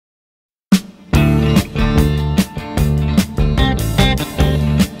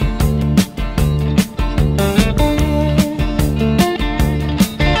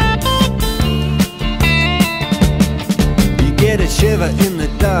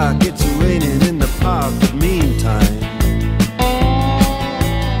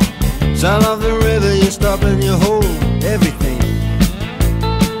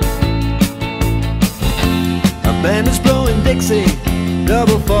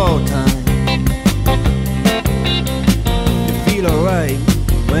fall time. You feel alright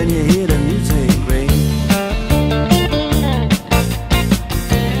when you hear the music ring.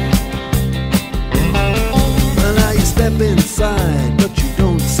 Well, now you step inside, but you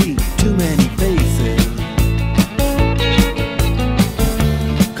don't see too many faces.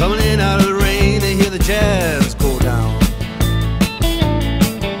 Coming in out of the rain, they hear the jazz go down.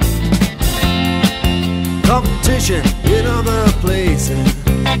 Competition in other places,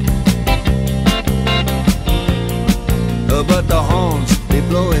 but the horns, they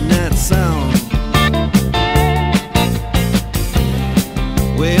blowing that sound.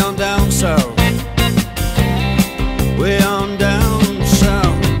 Way on down south, way on down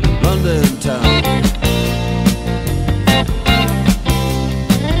south, London town.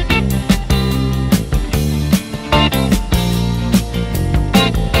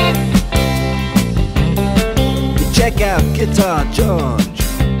 You check out Guitar George,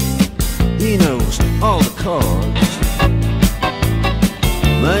 he knows all the chords.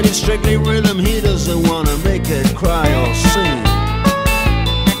 But it's strictly rhythm, he doesn't want to make it cry or sing.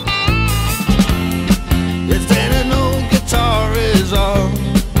 If then an old guitar is all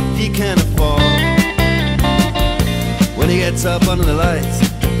he can afford, when he gets up under the lights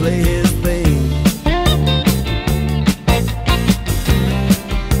to play his thing.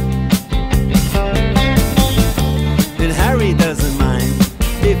 And Harry doesn't mind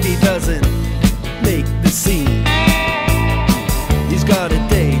if he doesn't make the scene. He's got a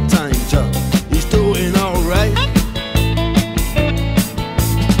daytime job, he's doing alright.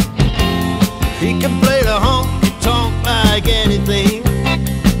 He can play the honky-tonk like anything,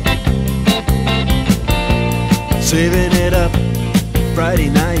 saving it up Friday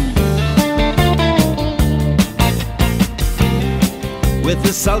night with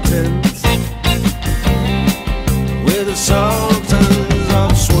the Sultans, with the Sultans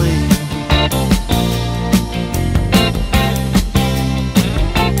of Swing.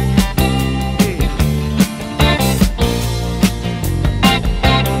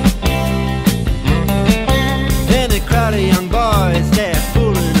 Crowd of young boys, they're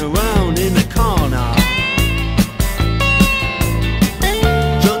fooling around in the corner,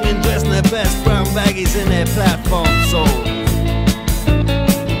 drunk and dressed in their best brown baggies in their platform soles.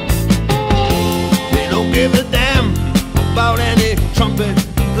 They don't give a damn about any trumpet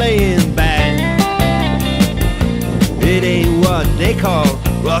playing band. It ain't what they call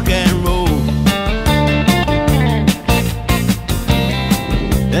rock and roll.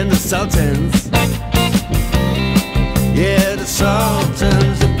 And the Sultans, yeah, the Sultans